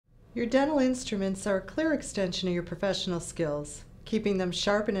Your dental instruments are a clear extension of your professional skills. Keeping them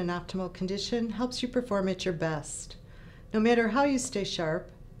sharp and in optimal condition helps you perform at your best. No matter how you stay sharp,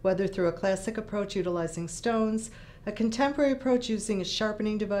 whether through a classic approach utilizing stones, a contemporary approach using a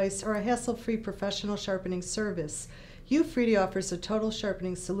sharpening device, or a hassle-free professional sharpening service, Hu-Friedy offers a total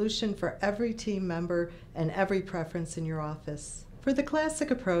sharpening solution for every team member and every preference in your office. For the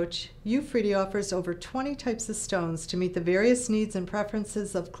classic approach, Hu-Friedy offers over 20 types of stones to meet the various needs and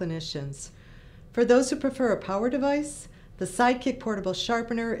preferences of clinicians. For those who prefer a power device, the Sidekick Portable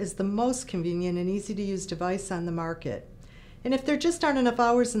Sharpener is the most convenient and easy-to-use device on the market. And if there just aren't enough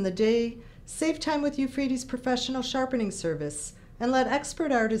hours in the day, save time with Hu-Friedy's professional sharpening service and let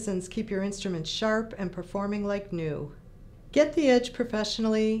expert artisans keep your instruments sharp and performing like new. Get the edge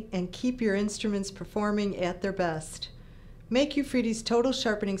professionally and keep your instruments performing at their best. Make Hu-Friedy's total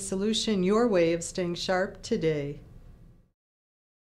sharpening solution your way of staying sharp today.